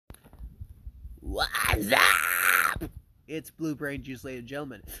What's up? It's Blue Brain Juice, ladies and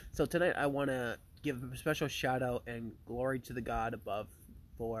gentlemen. So tonight I want to give a special shout out and glory to the God above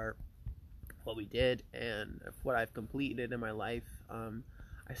for what we did and what I've completed in my life.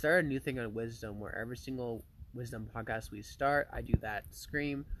 I started a new thing on wisdom where every single wisdom podcast we start, I do that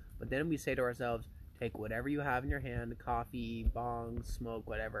scream, but then we say to ourselves, take whatever you have in your hand, coffee, bong, smoke,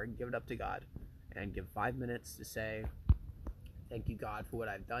 whatever, and give it up to God. And give 5 minutes to say, thank you, God, for what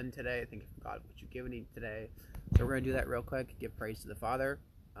I've done today. Thank you, God, for what you've given me today. So we're going to do that real quick. Give praise to the Father.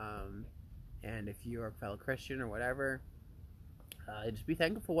 And if you're a fellow Christian or whatever, just be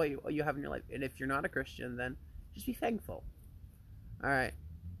thankful for what you have in your life. And if you're not a Christian, then just be thankful. All right.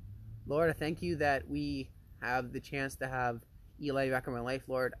 Lord, I thank you that we have the chance to have Eli back in my life,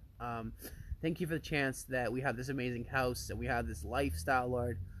 Lord. Thank you for the chance that we have this amazing house and we have this lifestyle,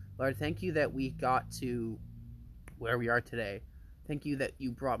 Lord. Lord, thank you that we got to where we are today. Thank you that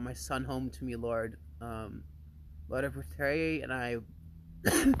you brought my son home to me, Lord. Lord, I pray and I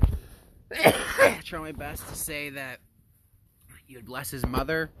try my best to say that you would bless his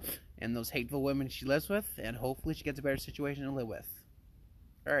mother and those hateful women she lives with, and hopefully she gets a better situation to live with.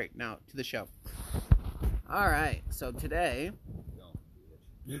 All right, now to the show. All right, so today,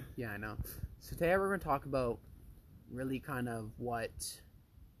 yeah, I know. So today we're going to talk about really kind of what.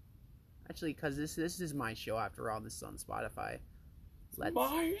 Actually, because this is my show after all. This is on Spotify.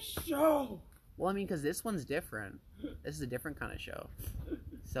 My show. Well, I mean, because this one's different. This is a different kind of show.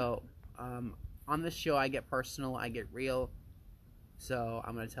 So, on this show, I get personal, I get real. So,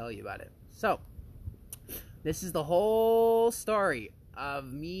 I'm going to tell you about it. So, this is the whole story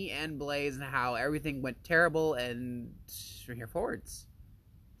of me and Blaze and how everything went terrible and from here forwards.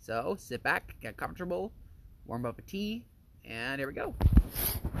 So, sit back, get comfortable, warm up a tea, and here we go.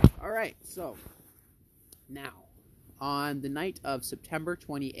 Alright, so, now, on the night of September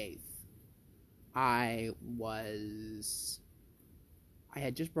 28th, I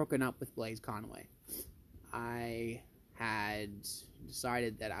had just broken up with Blaze Conway. I had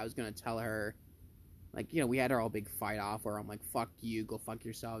decided that I was going to tell her, like, you know, we had our whole big fight off where I'm like, fuck you, go fuck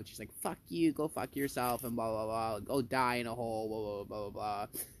yourself. And she's like, fuck you, go fuck yourself, and blah, blah, blah, go die in a hole, blah, blah, blah, blah, blah,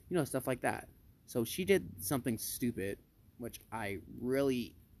 you know, stuff like that. So she did something stupid, which I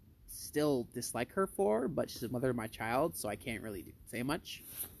really still dislike her for, but she's the mother of my child, so I can't really say much.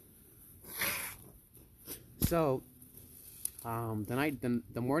 So, the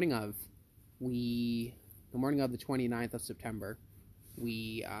morning of the 29th of September,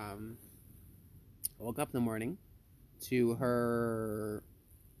 we woke up in the morning to her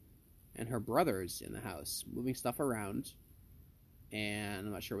and her brothers in the house moving stuff around, and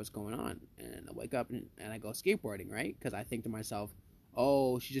I'm not sure what's going on. And I wake up and I go skateboarding, right? Because I think to myself,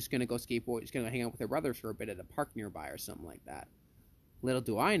 oh, she's just gonna go skateboard, she's gonna hang out with her brothers for a bit at a park nearby or something like that. Little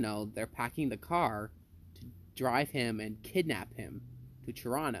do I know, they're packing the car to drive him and kidnap him to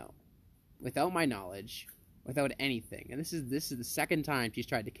Toronto, without my knowledge, without anything. And this is the second time she's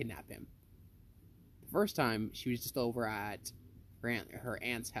tried to kidnap him. The first time she was just over at her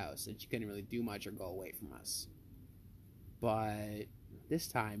aunt's house, and she couldn't really do much or go away from us. But this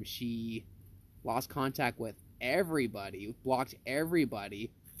time she lost contact with everybody, blocked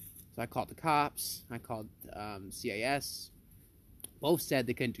everybody. So I called the cops, I called CIS. Both said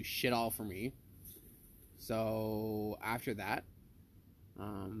they couldn't do shit all for me. So after that,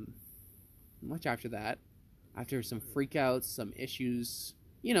 after some freakouts, some issues,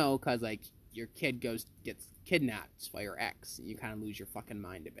 you know, cause like your kid gets kidnapped by your ex, and you kind of lose your fucking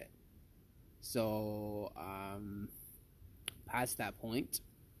mind a bit. So past that point,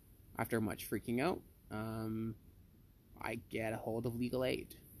 after much freaking out, I get a hold of legal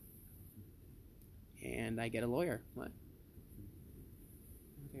aid. And I get a lawyer. What?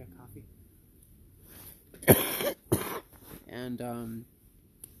 I got coffee. And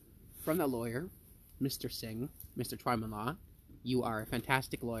from that lawyer, Mr. Singh, Mr. Twyman, you are a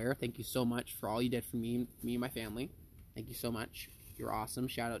fantastic lawyer. Thank you so much for all you did for me and my family. Thank you so much. You're awesome.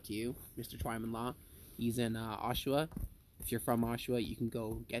 Shout out to you, Mr. Twyman. He's in Oshawa. If you're from Oshawa, you can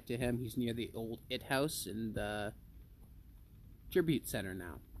go get to him. He's near the old IT House in the Tribute Center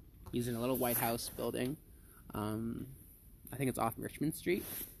now. He's in a little White House building. I think it's off Richmond Street.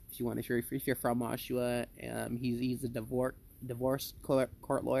 If you're from Oshawa, he's a divorce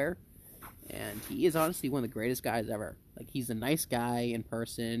court lawyer, and he is honestly one of the greatest guys ever. Like, he's a nice guy in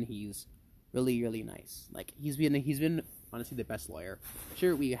person. He's really, really nice. Like, he's been honestly the best lawyer.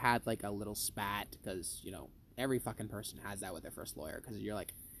 Sure, we had like a little spat because, you know, every fucking person has that with their first lawyer, because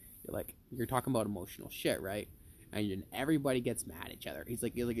you're talking about emotional shit, right? And everybody gets mad at each other. He's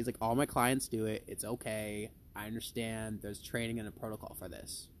like, all my clients do it. It's okay. I understand. There's training and a protocol for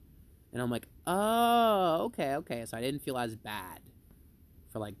this. And I'm like, oh, okay. So I didn't feel as bad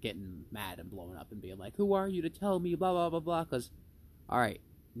for, like, getting mad and blowing up and being like, who are you to tell me, blah, blah, blah, blah. Because, all right,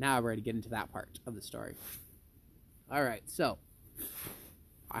 now we're ready to get into that part of the story. All right, so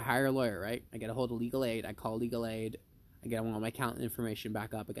I hire a lawyer, right? I get a hold of legal aid. I call legal aid. I get all my account information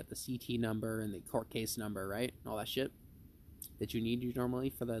back up. I get the CT number and the court case number, right? And all that shit that you need normally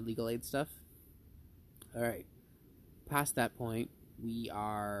for the legal aid stuff. All right. Past that point, we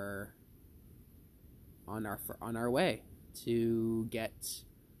are on our way to get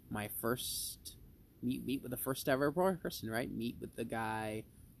my first meet with the first ever person, right? Meet with the guy,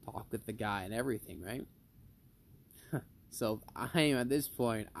 talk with the guy, and everything, right? So I am, at this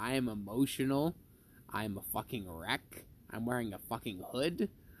point, I am emotional. I am a fucking wreck. I'm wearing a fucking hood.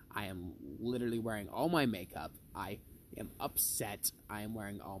 I am literally wearing all my makeup. I am upset. I am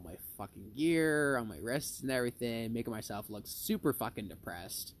wearing all my fucking gear on my wrists and everything, making myself look super fucking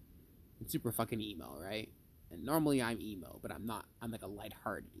depressed and super fucking emo, right? And normally I'm emo, but I'm not. I'm like a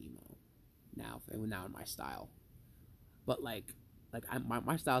lighthearted emo now in my style. But like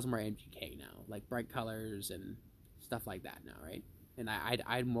my style's more MGK now, like bright colors and stuff like that now, right? And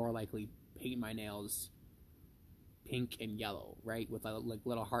I'd more likely paint my nails pink and yellow, right, with like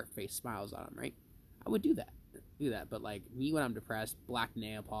little heart face smiles on them, right? I would do that, but like me when I'm depressed, black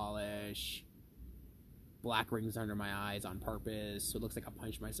nail polish, black rings under my eyes on purpose, so it looks like I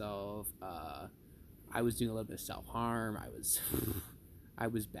punched myself. I was doing a little bit of self-harm. I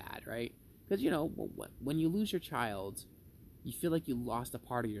was bad, right? Because, you know, when you lose your child, you feel like you lost a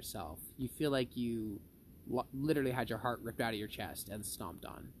part of yourself. You feel like you literally had your heart ripped out of your chest and stomped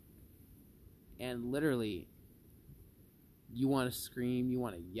on. And literally, you want to scream, you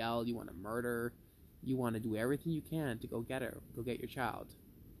want to yell, you want to murder, you want to do everything you can to go get her, go get your child.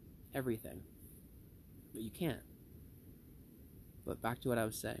 Everything. But you can't. But back to what I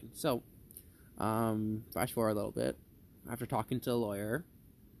was saying. So, flash forward a little bit. After talking to a lawyer,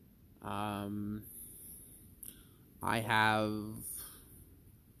 I have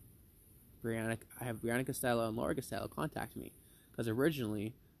Brianna Costello and Laura Costello contact me, because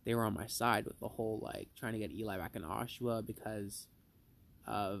originally they were on my side with the whole like trying to get Eli back in Oshawa because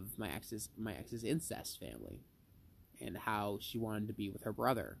of my ex's incest family and how she wanted to be with her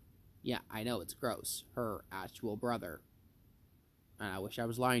brother. Yeah, I know it's gross, her actual brother. And I wish I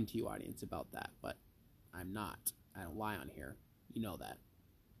was lying to you, audience, about that, but I'm not. I don't lie on here. You know that.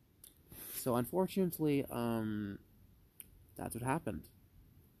 So unfortunately, that's what happened.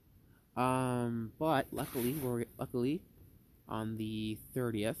 But luckily, on the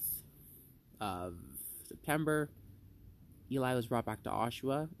 30th of September, Eli was brought back to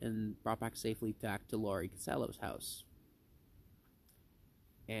Oshawa and brought back safely back to Laurie Costello's house.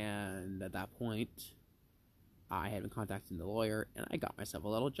 And at that point, I had been contacting the lawyer, and I got myself a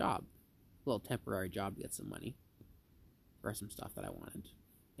little temporary job to get some money for some stuff that I wanted.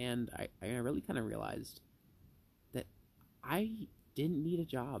 And I really kind of realized that I didn't need a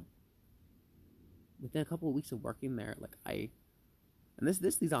job. Within a couple of weeks of working there, and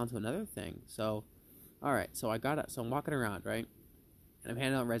this leads on to another thing. So, all right, so I'm walking around, right, and I'm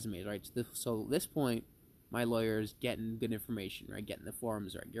handing out resumes, right. So at this point, my lawyer's getting good information, right, getting the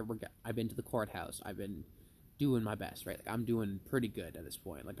forms, right. I've been to the courthouse. I've been doing my best, right. Like, I'm doing pretty good at this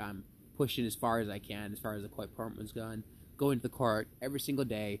point. Like, I'm pushing as far as I can, as far as the court department's gone, going to the court every single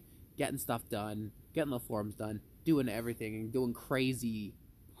day, getting stuff done, getting the forms done, doing everything, and doing crazy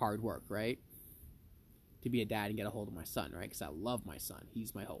hard work, right, to be a dad and get a hold of my son, right? Because I love my son.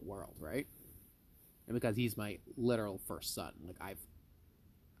 He's my whole world, right? And because he's my literal first son. Like,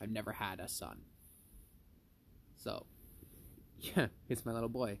 I've never had a son. So, yeah, it's my little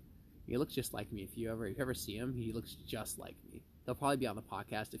boy. He looks just like me. If you ever see him, he looks just like me. He'll probably be on the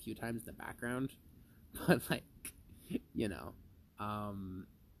podcast a few times in the background. But, like, you know.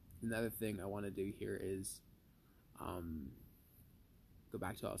 Another thing I want to do here is go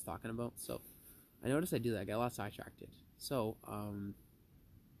back to what I was talking about. So, I noticed I do that. I get a lot sidetracked. So,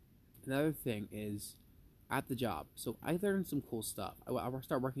 another thing is at the job. So, I learned some cool stuff. I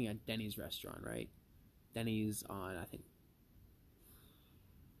start working at Denny's restaurant, right? Denny's on, I think,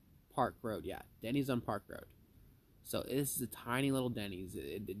 Park Road. Yeah, Denny's on Park Road. So, this is a tiny little Denny's.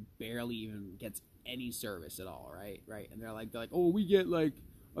 It barely even gets any service at all, right? Right? And they're like, oh, we get like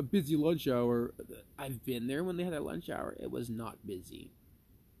a busy lunch hour. I've been there when they had their lunch hour. It was not busy.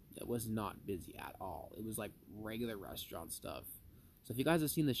 It was not busy at all. It was like regular restaurant stuff. So if you guys have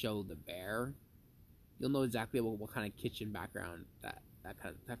seen the show The Bear, you'll know exactly what kind of kitchen background that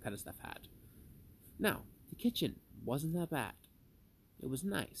kind of stuff had. Now, the kitchen wasn't that bad. It was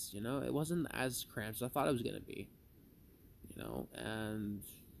nice, you know. It wasn't as cramped as I thought it was gonna be, you know. And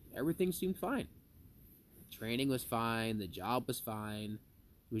everything seemed fine. Training was fine. The job was fine.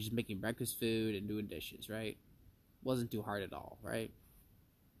 We were just making breakfast food and doing dishes, right? Wasn't too hard at all, right?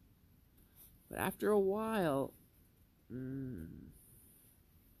 But after a while,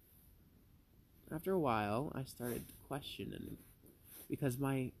 I started questioning, because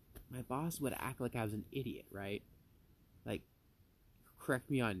my boss would act like I was an idiot, right? Like, correct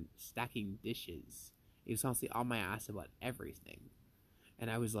me on stacking dishes. He was constantly on my ass about everything. And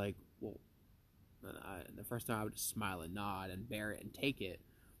I was like, well, the first time I would just smile and nod and bear it and take it.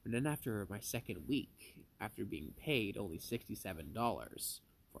 But then after my second week, after being paid only $67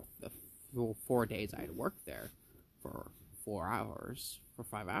 for the 4 days I had worked there for 5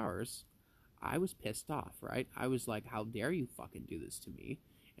 hours, I was pissed off, right? I was like, how dare you fucking do this to me?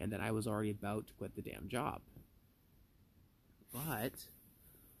 And then I was already about to quit the damn job. But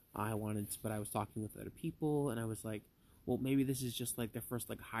I was talking with other people, and I was like, well, maybe this is just like their first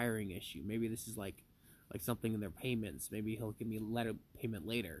like hiring issue. Maybe this is like something in their payments. Maybe he'll give me a payment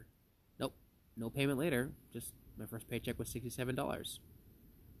later. Nope, no payment later. Just my first paycheck was $67.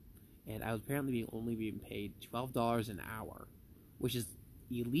 And I was apparently only being paid $12 an hour, which is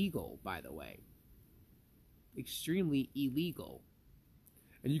illegal, by the way. Extremely illegal.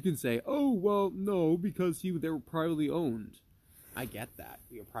 And you can say, oh, well, no, because they were privately owned. I get that.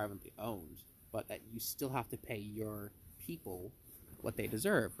 We are privately owned. But that you still have to pay your people what they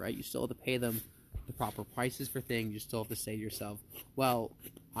deserve, right? You still have to pay them the proper prices for things. You still have to say to yourself, well,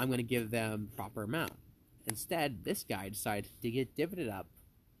 I'm going to give them the proper amount. Instead, this guy decided to divot it up.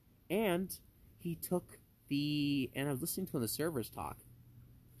 And he took and I was listening to the servers talk.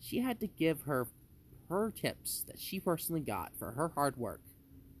 She had to give her tips that she personally got for her hard work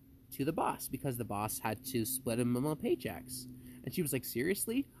to the boss, because the boss had to split him among paychecks. And she was like,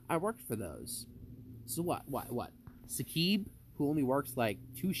 seriously? I worked for those. So what? Sakib, who only works like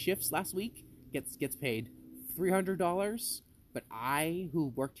 2 shifts last week, gets paid $300, but I, who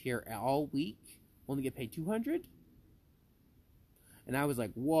worked here all week, only get paid $200? And I was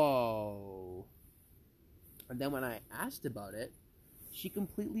like, whoa. And then when I asked about it, she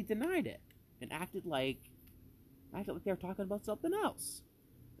completely denied it and acted like they were talking about something else.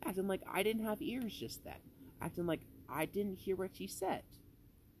 Acting like I didn't have ears just then. Acting like I didn't hear what she said.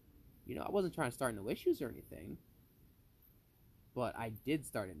 You know, I wasn't trying to start no issues or anything. But I did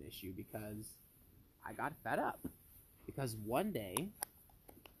start an issue because I got fed up. Because one day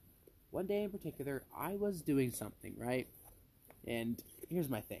in particular, I was doing something, right? And here's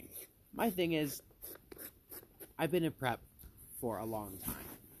my thing. My thing is, I've been in prep for a long time.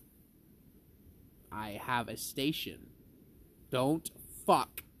 I have a station. Don't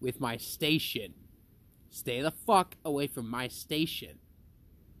fuck with my station. Stay the fuck away from my station.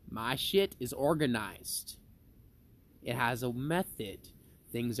 My shit is organized. It has a method.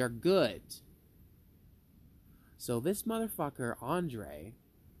 Things are good. So this motherfucker, Andre,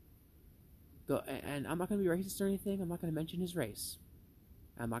 and I'm not going to be racist or anything. I'm not going to mention his race.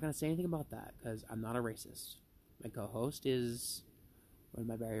 I'm not going to say anything about that because I'm not a racist. My co-host is one of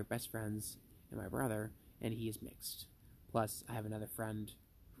my very best friends and my brother, and he is mixed. Plus, I have another friend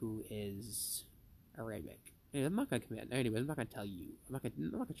who is Arabic. Anyway, I'm not going to commit. Anyways, I'm not going to tell you. I'm not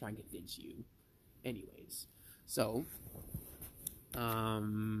going to try and convince you. Anyways, so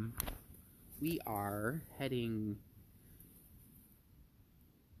we are heading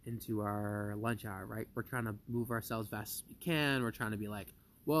into our lunch hour, right? We're trying to move ourselves fast as we can. We're trying to be like,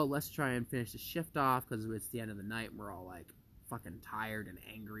 well, let's try and finish the shift off because it's the end of the night and we're all like fucking tired and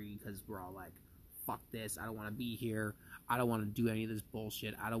angry because we're all like, fuck this, I don't want to be here, I don't want to do any of this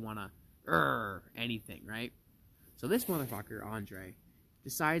bullshit, I don't want to anything, right? So this motherfucker, Andre,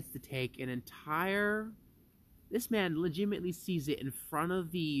 decides to take an entire... This man legitimately sees it in front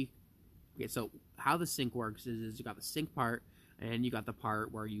of the... Okay, so how the sink works is you got the sink part, and you got the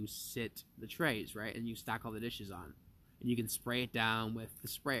part where you sit the trays, right? And you stack all the dishes on. And you can spray it down with the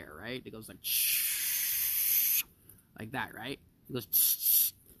sprayer, right? It goes like... like that, right? It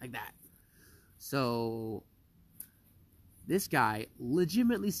goes like that. So... this guy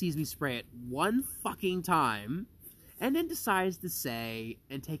legitimately sees me spray it one fucking time, and then decides to say,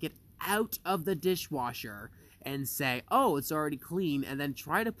 and take it out of the dishwasher, and say, oh, it's already clean, and then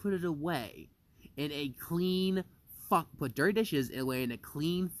try to put it away in a clean put dirty dishes away in a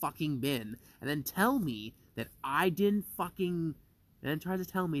clean fucking bin, and then tell me that I didn't fucking, and then tries to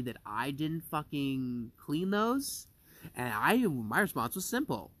tell me that I didn't fucking clean those, and my response was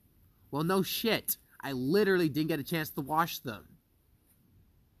simple. Well, no shit. I literally didn't get a chance to wash them.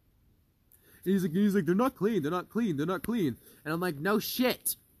 He's like, they're not clean, they're not clean. And I'm like, no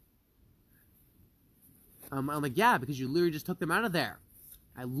shit. I'm like, yeah, because you literally just took them out of there.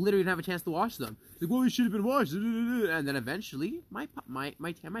 I literally didn't have a chance to wash them. Like, well, you should have been washed. And then eventually, my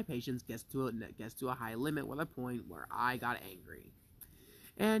patience gets to a high limit with a point where I got angry.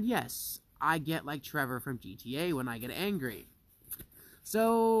 And yes, I get like Trevor from GTA when I get angry.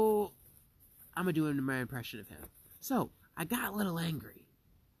 So I'm gonna do my impression of him. So I got a little angry.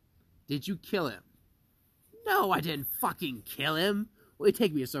 Did you kill him? No, I didn't fucking kill him. Will you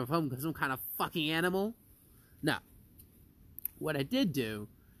take me to some kind of fucking animal? No. What I did do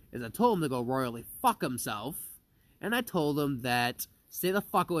is I told him to go royally fuck himself, and I told him that stay the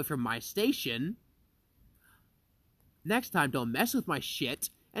fuck away from my station. Next time, don't mess with my shit,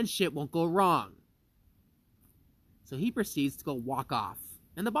 and shit won't go wrong. So he proceeds to go walk off,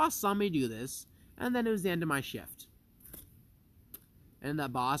 and the boss saw me do this, and then it was the end of my shift. And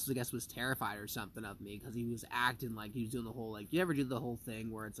that boss, I guess, was terrified or something of me, because he was acting like he was doing the whole, like, you ever do the whole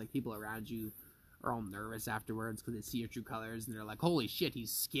thing where it's like people around you are all nervous afterwards because they see your true colors, and they're like, holy shit,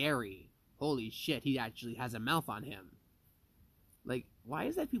 he's scary. Holy shit, he actually has a mouth on him. Like, why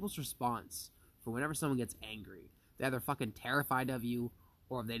is that people's response for whenever someone gets angry? They're either fucking terrified of you,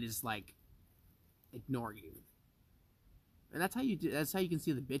 or they just, like, ignore you. And that's how you can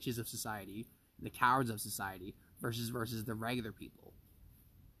see the bitches of society, and the cowards of society, versus the regular people.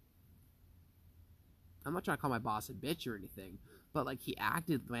 I'm not trying to call my boss a bitch or anything, but, like,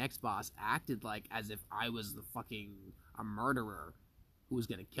 my ex-boss acted like as if I was a murderer who was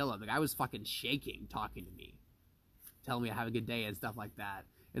gonna kill him. Like, I was fucking shaking talking to me, telling me I have a good day and stuff like that.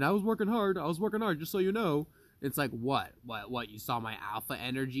 And I was working hard, just so you know. It's like, what? You saw my alpha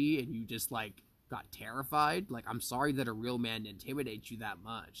energy and you just, like, got terrified? Like, I'm sorry that a real man intimidates you that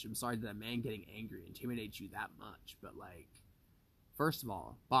much. I'm sorry that a man getting angry intimidates you that much. But, like, first of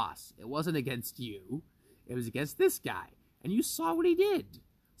all, boss, it wasn't against you. It was against this guy. And you saw what he did.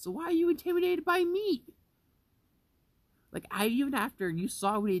 So why are you intimidated by me? Like, even after you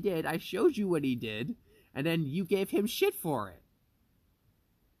saw what he did, I showed you what he did, and then you gave him shit for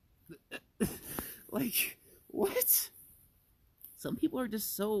it. Like, what? Some people are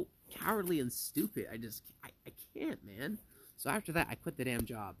just so cowardly and stupid. I can't, man. So after that, I quit the damn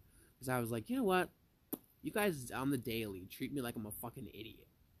job. Because I was like, you know what? You guys on the daily treat me like I'm a fucking idiot.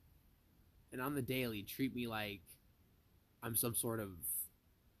 And on the daily, treat me like I'm some sort of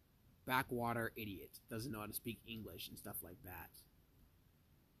backwater idiot, doesn't know how to speak English and stuff like that.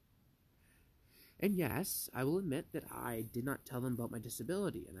 And yes, I will admit that I did not tell them about my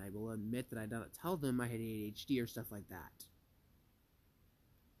disability, and I will admit that I did not tell them I had ADHD or stuff like that.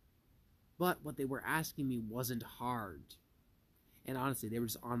 But what they were asking me wasn't hard. And honestly, they were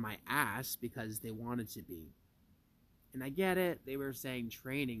just on my ass because they wanted to be. And I get it, they were saying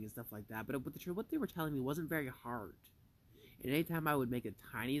training and stuff like that, but what they were telling me wasn't very hard. And anytime I would make a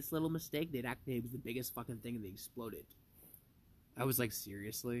tiniest little mistake, they'd act like it was the biggest fucking thing and they exploded. I was like,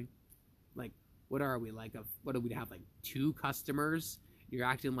 seriously? Like, what are we, like, what do we have, like, 2 customers? You're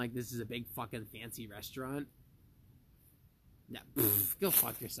acting like this is a big fucking fancy restaurant? No, go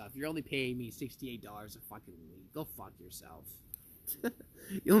fuck yourself. You're only paying me $68 a fucking week. Go fuck yourself.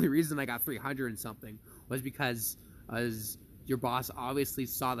 The only reason I got $300 and something was because your boss obviously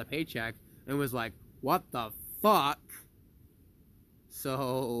saw the paycheck and was like, what the fuck?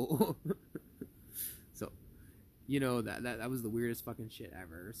 So, you know, that was the weirdest fucking shit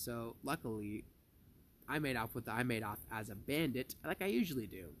ever. So, luckily, I made off as a bandit, like I usually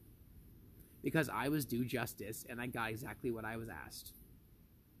do. Because I was due justice, and I got exactly what I was asked.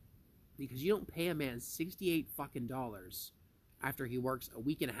 Because you don't pay a man $68 fucking dollars after he works a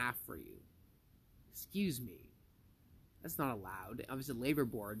week and a half for you. Excuse me. That's not allowed. Obviously, labor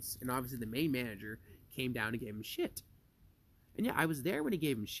boards, and obviously the main manager came down and gave him shit. And yeah, I was there when he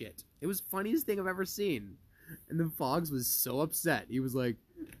gave him shit. It was the funniest thing I've ever seen. And then Fogs was so upset. He was like,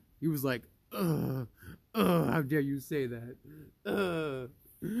 ugh, how dare you say that?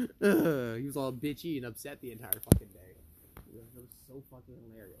 He was all bitchy and upset the entire fucking day. It was so fucking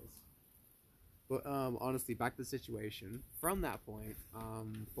hilarious. But honestly, back to the situation. From that point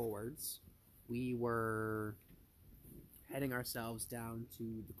forwards, we were heading ourselves down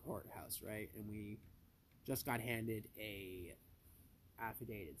to the courthouse, right? And we just got handed a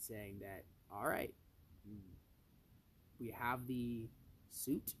affidavit saying that, all right, we have the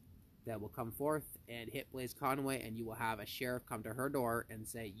suit that will come forth and hit Blaze Conway, and you will have a sheriff come to her door and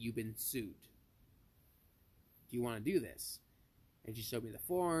say, you've been sued. Do you want to do this? And she showed me the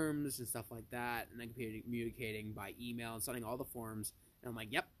forms and stuff like that, and then communicating by email and signing all the forms, and I'm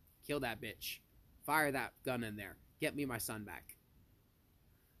like, yep, kill that bitch. Fire that gun in there. Get me my son back.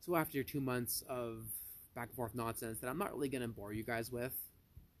 So after 2 months of back and forth nonsense that I'm not really going to bore you guys with,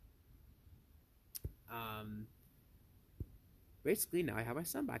 basically now I have my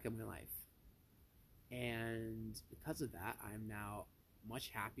son back in my life. And because of that, I'm now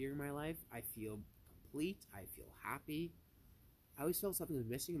much happier in my life. I feel complete. I feel happy. I always felt something was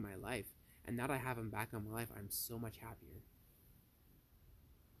missing in my life. And now that I have him back in my life, I'm so much happier.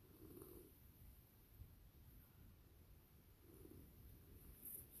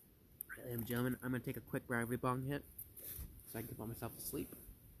 Ladies and gentlemen, I'm going to take a quick gravity bong hit so I can put myself to sleep.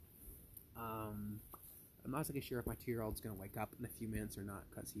 I'm not exactly sure if my 2-year-old's going to wake up in a few minutes or not,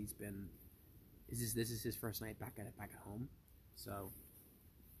 because this is his first night back at home. So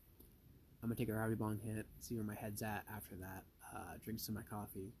I'm going to take a gravity bong hit, see where my head's at after that, drink some of my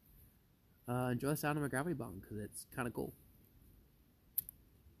coffee. Enjoy the sound of my gravity bong, because it's kind of cool.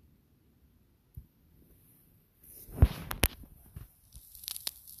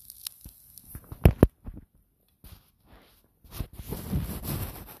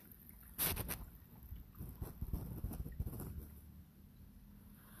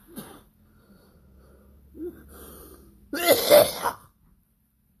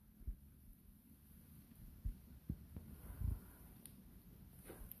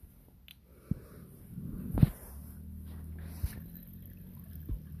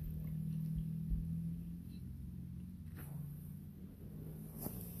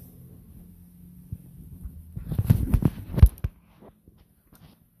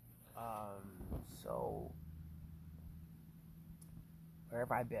 So where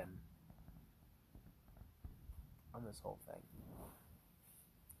have I been on this whole thing?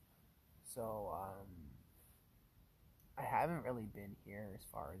 So, I haven't really been here as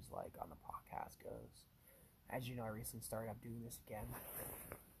far as, like, on the podcast goes. As you know, I recently started up doing this again.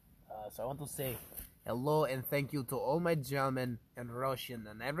 So I want to say hello and thank you to all my German and Russian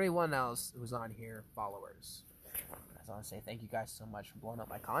and everyone else who's on here, followers. I want to say thank you guys so much for blowing up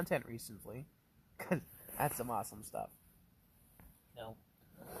my content recently, because that's some awesome stuff. You know,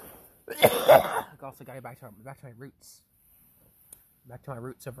 I also got to get back to my roots. Back to my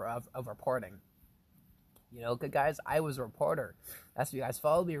roots of reporting. You know, good guys, I was a reporter. That's what you guys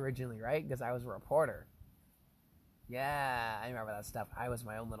followed me originally, right? Because I was a reporter. Yeah, I remember that stuff. I was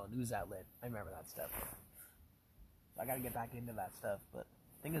my own little news outlet. I remember that stuff. So I gotta get back into that stuff. But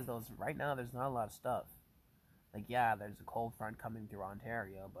the thing is, though, right now there's not a lot of stuff. Like, yeah, there's a cold front coming through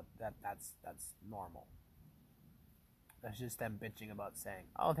Ontario, but that's normal. That's just them bitching about saying,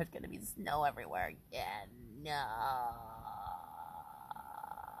 oh, there's gonna be snow everywhere. Yeah, no.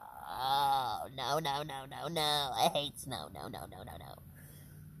 Oh, no. I hate snow. No.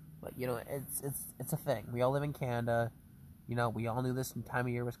 But, you know, it's a thing. We all live in Canada. You know, we all knew this time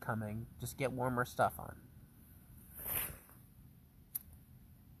of year was coming. Just get warmer stuff on.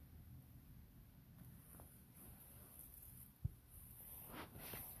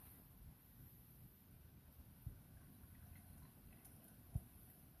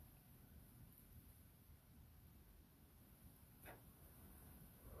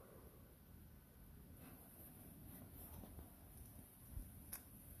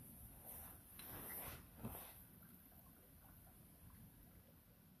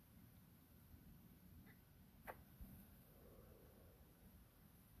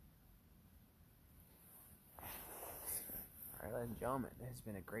 Alright, ladies and gentlemen, it has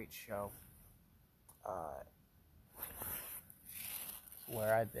been a great show.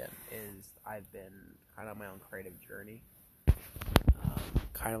 Where I've been kind of on my own creative journey.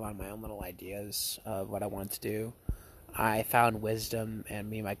 Kind of on my own little ideas of what I wanted to do. I found Wisdom, and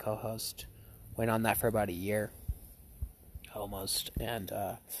me and my co-host went on that for about a year. Almost. And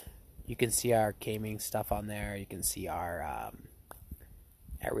you can see our gaming stuff on there. You can see our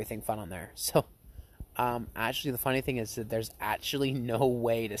everything fun on there. So, actually, the funny thing is that there's actually no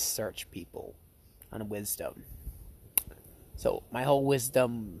way to search people on Wisdom. So, my whole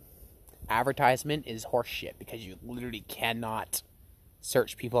Wisdom advertisement is horseshit, because you literally cannot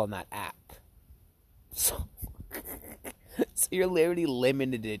search people on that app. So you're literally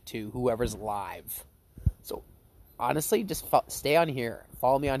limited to whoever's live. So, honestly, just stay on here.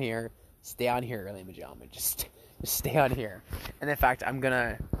 Follow me on here. Stay on here, ladies and gentlemen. Just stay on here. And in fact, I'm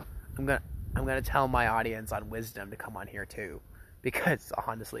gonna tell my audience on Wisdom to come on here too, because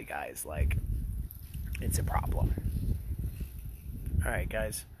honestly, guys, like, it's a problem. All right,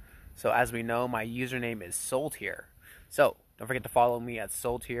 guys. So as we know, my username is Soltier. So don't forget to follow me at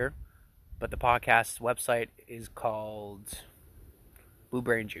Soltier. But the podcast website is called Blue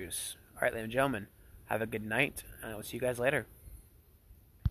Brain Juice. All right, ladies and gentlemen, have a good night, and I will see you guys later.